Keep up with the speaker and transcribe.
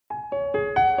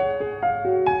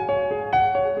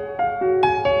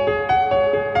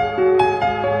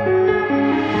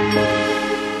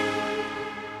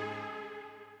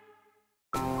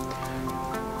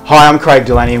Hi, I'm Craig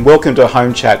Delaney and welcome to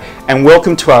Home Chat, and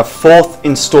welcome to our fourth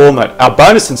instalment, our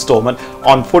bonus instalment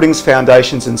on footings,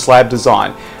 foundations and slab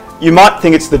design. You might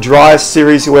think it's the driest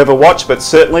series you ever watch, but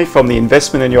certainly from the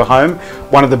investment in your home,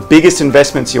 one of the biggest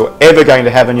investments you're ever going to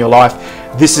have in your life,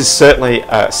 this is certainly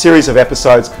a series of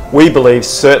episodes we believe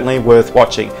certainly worth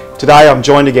watching. Today I'm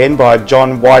joined again by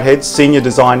John Whitehead, Senior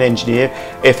Design Engineer,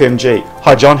 FMG.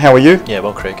 Hi John, how are you? Yeah,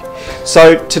 well Craig.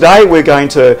 So today we're going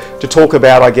to talk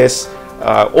about, I guess,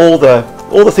 all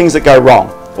the things that go wrong,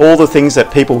 all the things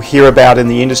that people hear about in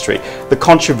the industry, the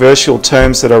controversial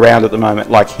terms that are around at the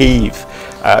moment, like heave.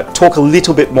 Talk a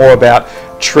little bit more about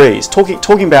trees,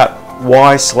 talking about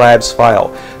why slabs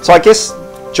fail. So I guess,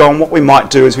 John, what we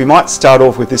might do is we might start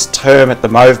off with this term at the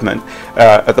moment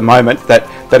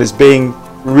that is being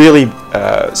really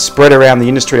spread around the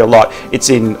industry a lot.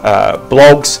 It's in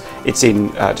blogs, it's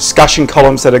in discussion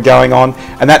columns that are going on,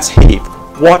 and that's heave.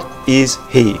 What is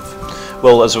heave?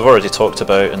 Well, as we've already talked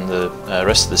about in the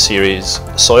rest of the series,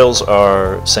 soils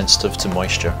are sensitive to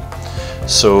moisture.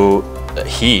 So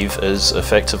heave is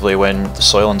effectively when the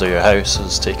soil under your house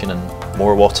has taken in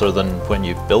more water than when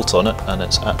you built on it, and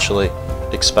it's actually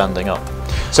expanding up.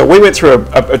 So we went through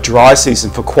a dry season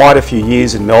for quite a few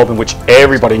years in Melbourne, which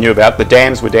everybody knew about. The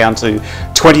dams were down to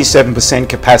 27%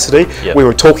 capacity. Yep. We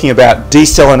were talking about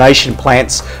desalination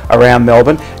plants around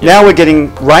Melbourne. Yep. Now we're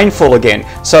getting rainfall again.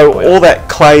 So all that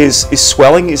clay is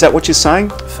swelling, is that what you're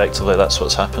saying? Effectively, that's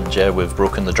what's happened, yeah. We've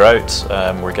broken the drought,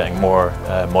 we're getting more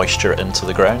moisture into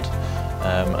the ground.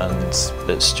 And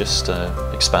it's just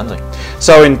expanding.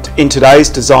 So in today's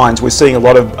designs, we're seeing a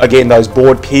lot of, again, those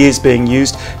board piers being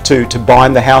used to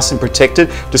bind the house and protect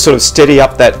it, to sort of steady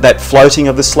up that floating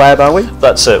of the slab, are we?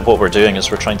 That's it. What we're doing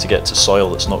is we're trying to get to soil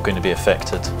that's not going to be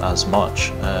affected as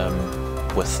much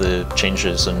with the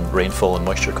changes in rainfall and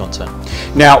moisture content.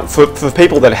 Now, for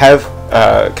people that have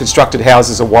constructed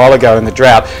houses a while ago in the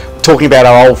drought, talking about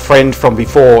our old friend from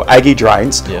before, aggie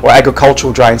drains, or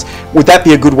agricultural drains, would that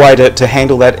be a good way to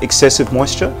handle that excessive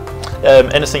moisture?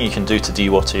 Anything you can do to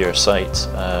dewater your site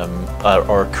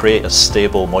or create a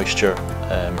stable moisture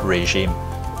regime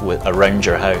around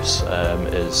your house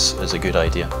is a good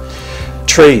idea.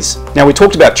 Trees. Now, we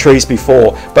talked about trees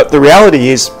before, but the reality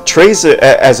is trees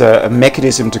as a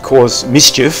mechanism to cause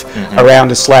mischief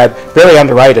around a slab, very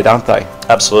underrated, aren't they?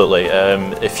 Absolutely.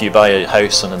 If you buy a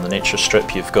house and in the nature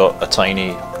strip you've got a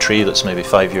tiny tree that's maybe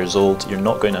 5 years old, you're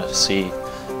not going to see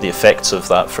the effects of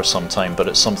that for some time, but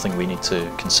it's something we need to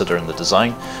consider in the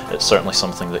design. It's certainly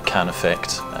something that can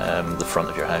affect the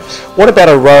front of your house. What about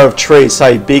a row of trees,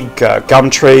 say big gum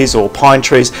trees or pine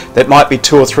trees that might be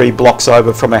 2 or 3 blocks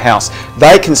over from a house?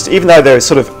 They can, even though they're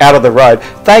sort of out of the road,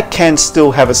 they can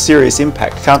still have a serious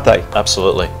impact, can't they?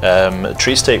 Absolutely.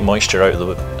 Trees take moisture out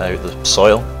of the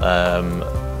soil,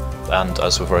 and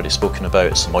as we've already spoken about,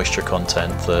 it's the moisture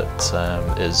content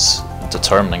that is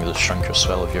determining the shrink or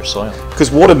swell of your soil.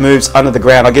 Because water moves under the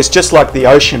ground, I guess, just like the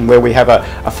ocean, where we have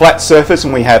a flat surface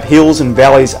and we have hills and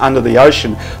valleys under the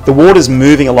ocean. The water's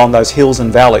moving along those hills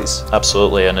and valleys.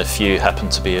 Absolutely, and if you happen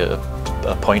to be at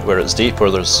a point where it's deep, or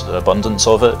there's abundance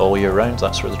of it all year round,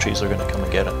 that's where the trees are going to come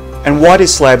and get it. And why do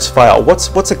slabs fail?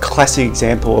 What's a classic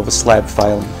example of a slab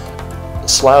failing?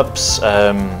 Slabs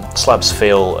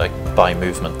fail by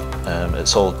movement.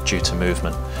 It's all due to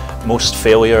movement. Most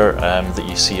failure that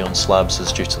you see on slabs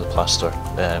is due to the plaster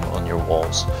on your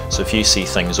walls. So if you see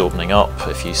things opening up,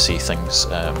 if you see things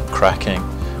cracking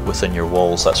within your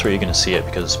walls, that's where you're going to see it,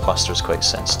 because plaster is quite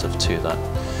sensitive to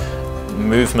that.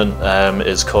 Movement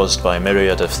is caused by a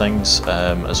myriad of things,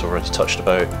 as already touched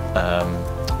about.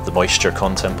 The moisture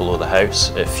content below the house,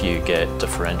 if you get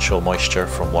differential moisture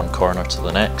from one corner to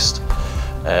the next.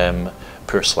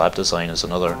 Poor slab design is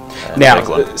another big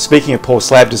one. Speaking of poor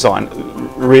slab design,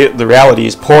 the reality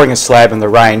is pouring a slab in the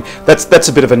rain, that's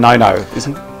a bit of a no-no,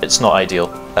 isn't it? It's not ideal,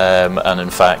 and in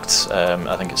fact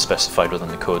I think it's specified within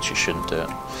the codes you shouldn't do it.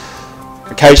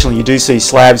 Occasionally you do see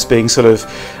slabs being sort of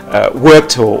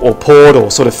worked or poured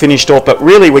or sort of finished off, but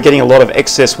really we're getting a lot of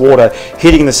excess water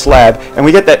hitting the slab, and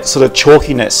we get that sort of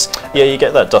chalkiness. Yeah, you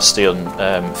get that dusty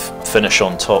finish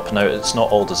on top. Now, it's not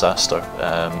all disaster.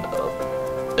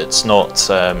 It's not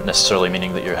necessarily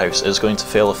meaning that your house is going to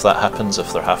fail if that happens,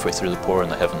 if they're halfway through the pour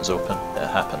and the heavens open. It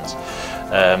happens.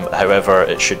 However,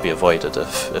 it should be avoided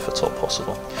if at all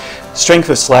possible. Strength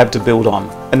of slab to build on.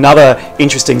 Another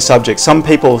interesting subject. Some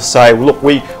people say, well, look,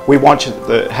 we want you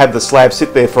to have the slab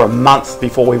sit there for a month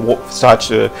before we start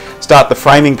the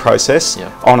framing process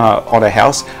on a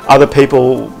house. Other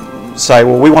people say,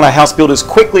 well, we want a house built as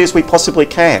quickly as we possibly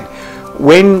can.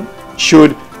 When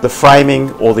should the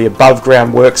framing or the above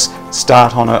ground works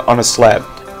start on a slab?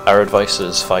 Our advice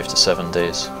is 5 to 7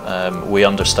 days. We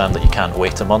understand that you can't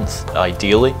wait a month.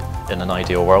 Ideally, in an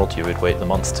ideal world, you would wait the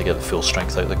month to get the full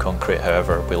strength out of the concrete.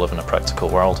 However, we live in a practical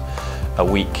world. A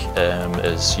week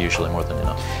is usually more than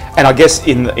enough. And I guess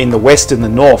in the west and the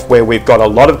north, where we've got a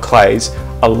lot of clays,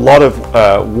 a lot of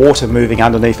water moving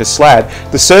underneath a slab,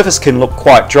 the surface can look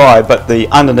quite dry, but the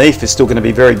underneath is still going to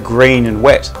be very green and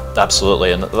wet.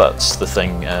 Absolutely, and that's the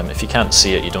thing. If you can't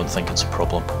see it, you don't think it's a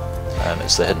problem.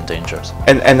 It's the hidden dangers.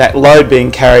 And that load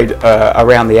being carried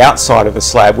around the outside of a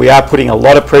slab, we are putting a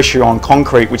lot of pressure on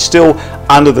concrete, which still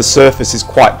under the surface is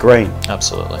quite green.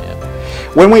 Absolutely, yeah.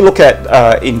 When we look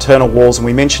at internal walls, and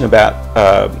we mentioned about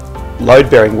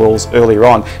load-bearing walls earlier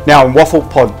on, now in waffle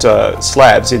pod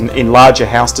slabs, in larger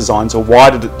house designs or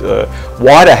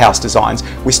wider house designs,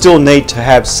 we still need to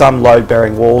have some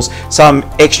load-bearing walls, some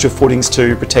extra footings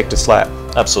to protect a slab.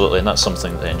 Absolutely, and that's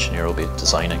something the engineer will be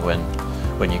designing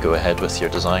when you go ahead with your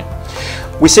design.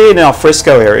 We see in our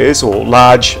fresco areas or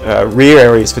large rear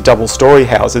areas for double-storey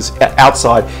houses,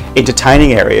 outside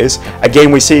entertaining areas,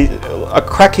 again we see a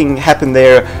cracking happen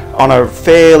there on a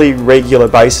fairly regular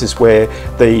basis, where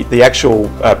the actual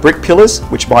brick pillars,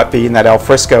 which might be in that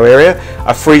alfresco area,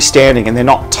 are freestanding and they're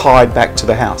not tied back to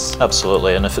the house.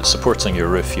 Absolutely, and if it's supporting your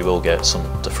roof, you will get some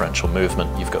differential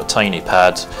movement. You've got a tiny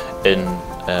pad in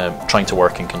trying to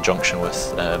work in conjunction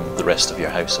with the rest of your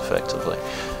house effectively.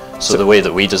 So the way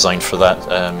that we designed for that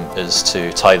is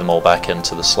to tie them all back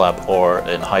into the slab, or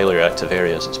in highly reactive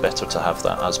areas it's better to have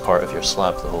that as part of your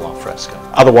slab, the whole alfresco.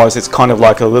 Otherwise it's kind of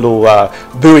like a little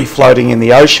buoy floating in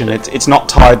the ocean. It's not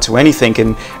tied to anything,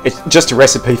 and it's just a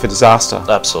recipe for disaster.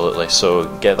 Absolutely, so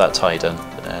get that tied in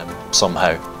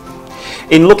somehow.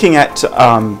 In looking at,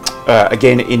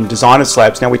 again, in designer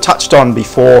slabs, now we touched on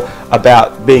before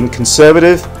about being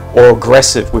conservative or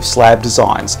aggressive with slab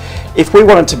designs. If we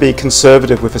wanted to be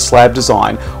conservative with a slab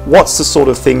design, what's the sort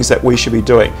of things that we should be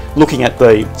doing? Looking at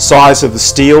the size of the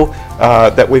steel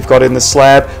that we've got in the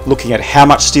slab, looking at how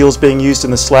much steel is being used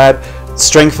in the slab,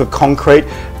 strength of concrete.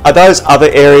 Are those other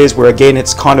areas where, again,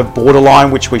 it's kind of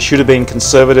borderline, which we should have been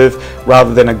conservative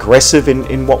rather than aggressive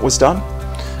in what was done?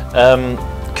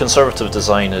 Conservative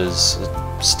design is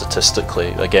statistically,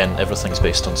 again, everything's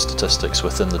based on statistics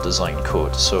within the design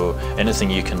code, so anything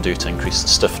you can do to increase the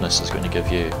stiffness is going to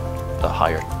give you a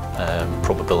higher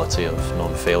probability of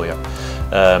non-failure.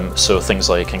 So things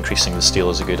like increasing the steel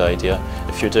is a good idea.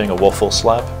 If you're doing a waffle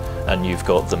slab and you've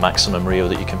got the maximum Rio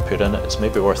that you can put in it, it's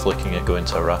maybe worth looking at going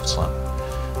to a raft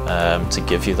slab to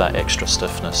give you that extra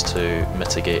stiffness to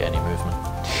mitigate any movement.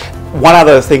 One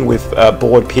other thing with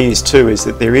board piers too is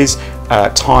that there is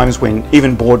times when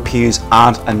even board piers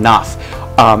aren't enough.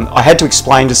 I had to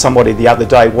explain to somebody the other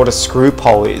day what a screw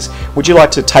pole is. Would you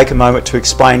like to take a moment to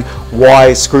explain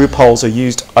why screw poles are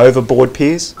used over board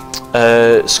piers?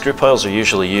 Screw piles are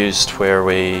usually used where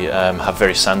we have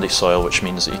very sandy soil, which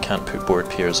means that you can't put board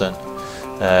piers in.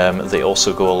 They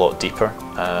also go a lot deeper,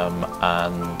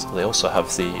 and they also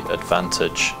have the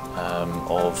advantage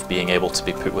of being able to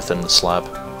be put within the slab.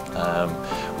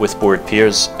 With board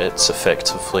piers, it's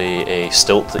effectively a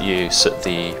stilt that you sit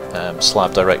the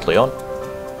slab directly on.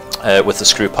 With the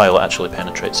screw pile, it actually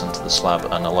penetrates into the slab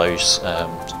and allows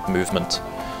movement,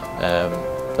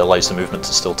 allows the movement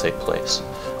to still take place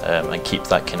and keep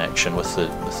that connection with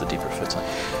the deeper footing.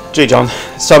 Gee, John,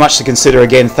 so much to consider.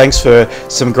 Again, thanks for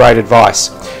some great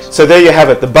advice. So there you have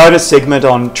it, the bonus segment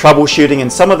on troubleshooting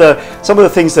and some of the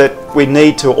things that we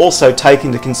need to also take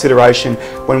into consideration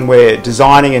when we're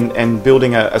designing and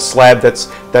building a slab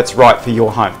that's right for your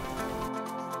home.